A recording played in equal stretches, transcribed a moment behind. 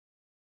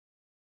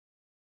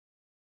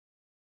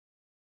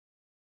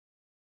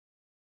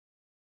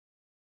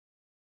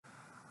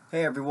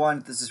Hey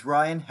everyone, this is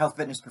Ryan, health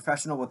fitness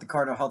professional with the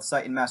Cardinal Health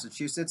site in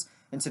Massachusetts.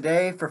 And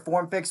today for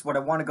Form Fix, what I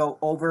want to go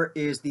over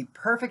is the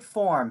perfect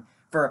form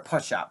for a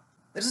push-up.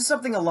 This is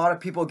something a lot of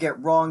people get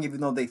wrong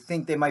even though they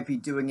think they might be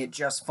doing it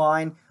just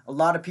fine. A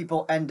lot of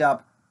people end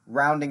up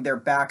rounding their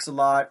backs a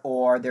lot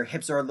or their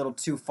hips are a little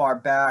too far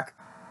back.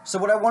 So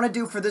what I want to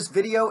do for this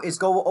video is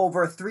go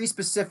over 3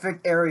 specific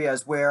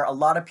areas where a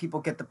lot of people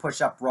get the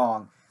push-up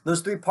wrong.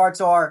 Those 3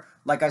 parts are,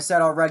 like I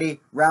said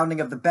already,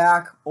 rounding of the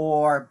back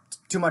or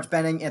too much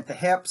bending at the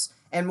hips,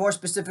 and more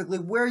specifically,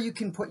 where you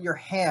can put your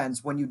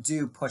hands when you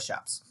do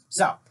push-ups.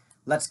 So,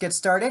 let's get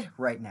started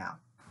right now.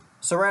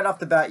 So right off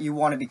the bat, you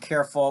want to be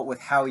careful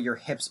with how your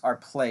hips are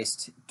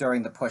placed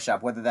during the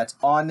push-up, whether that's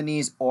on the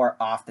knees or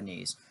off the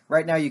knees.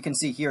 Right now you can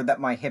see here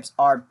that my hips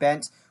are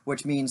bent,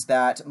 which means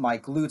that my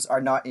glutes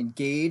are not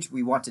engaged.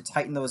 We want to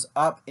tighten those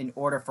up in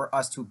order for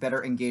us to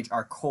better engage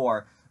our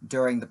core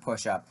during the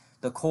push-up.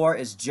 The core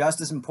is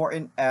just as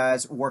important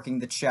as working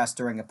the chest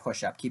during a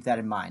push-up. Keep that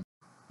in mind.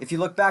 If you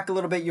look back a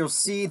little bit, you'll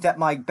see that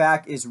my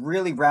back is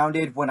really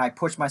rounded when I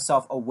push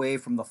myself away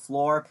from the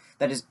floor.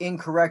 That is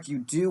incorrect. You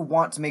do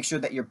want to make sure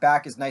that your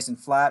back is nice and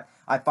flat.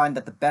 I find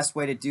that the best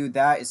way to do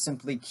that is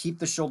simply keep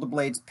the shoulder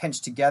blades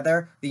pinched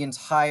together the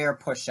entire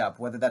push-up,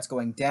 whether that's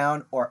going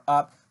down or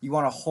up. You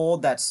want to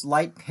hold that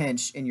slight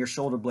pinch in your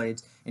shoulder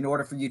blades in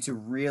order for you to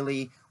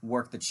really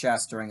work the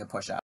chest during a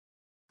push-up.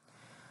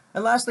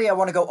 And lastly, I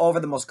want to go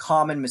over the most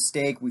common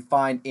mistake we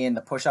find in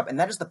the push-up, and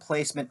that is the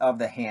placement of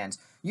the hands.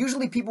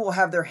 Usually people will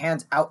have their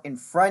hands out in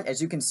front.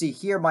 As you can see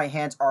here, my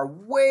hands are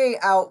way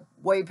out,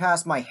 way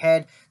past my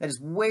head. That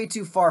is way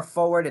too far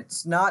forward.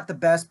 It's not the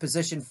best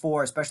position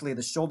for, especially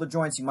the shoulder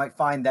joints. You might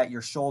find that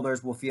your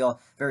shoulders will feel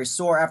very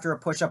sore after a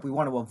push-up. We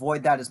want to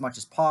avoid that as much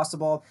as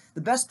possible.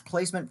 The best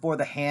placement for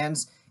the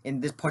hands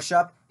in this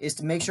push-up is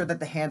to make sure that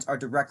the hands are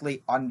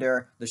directly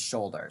under the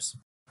shoulders.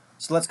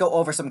 So let's go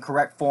over some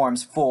correct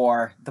forms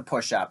for the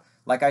push-up.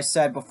 Like I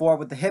said before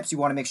with the hips, you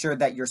want to make sure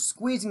that you're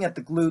squeezing at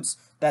the glutes.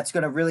 That's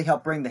going to really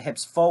help bring the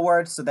hips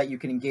forward so that you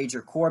can engage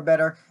your core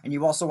better. And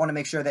you also want to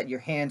make sure that your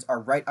hands are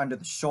right under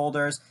the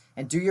shoulders.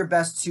 And do your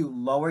best to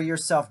lower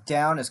yourself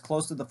down as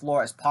close to the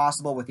floor as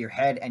possible with your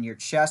head and your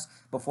chest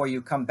before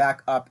you come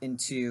back up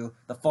into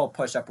the full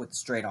push-up with the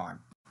straight arm.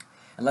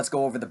 And let's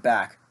go over the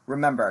back.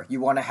 Remember,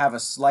 you want to have a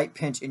slight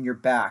pinch in your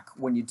back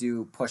when you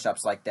do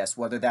push-ups like this,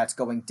 whether that's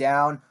going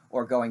down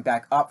or going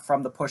back up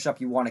from the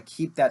push-up. You want to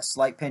keep that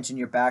slight pinch in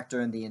your back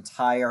during the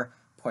entire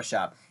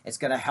push-up. It's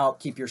going to help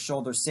keep your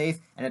shoulders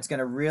safe, and it's going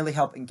to really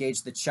help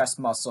engage the chest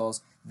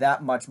muscles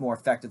that much more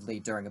effectively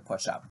during a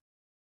push-up.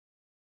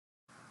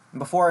 And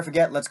before I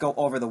forget, let's go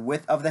over the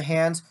width of the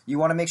hands. You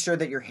want to make sure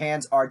that your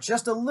hands are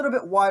just a little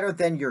bit wider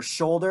than your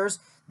shoulders.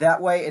 That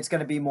way, it's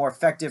going to be more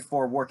effective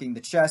for working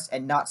the chest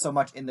and not so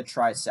much in the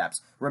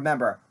triceps.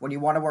 Remember, when you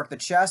want to work the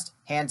chest,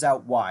 hands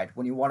out wide.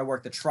 When you want to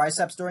work the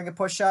triceps during a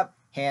push-up,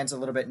 hands a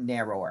little bit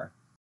narrower.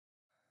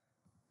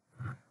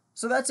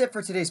 So that's it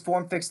for today's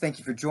Form Fix. Thank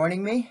you for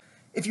joining me.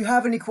 If you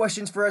have any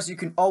questions for us, you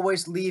can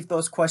always leave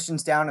those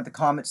questions down in the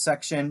comment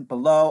section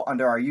below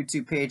under our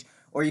YouTube page,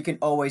 or you can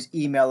always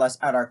email us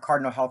at our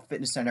Cardinal Health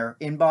Fitness Center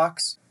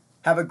inbox.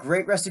 Have a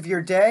great rest of your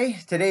day.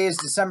 Today is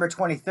December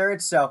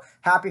 23rd, so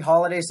happy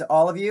holidays to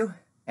all of you,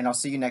 and I'll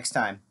see you next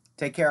time.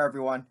 Take care,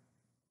 everyone.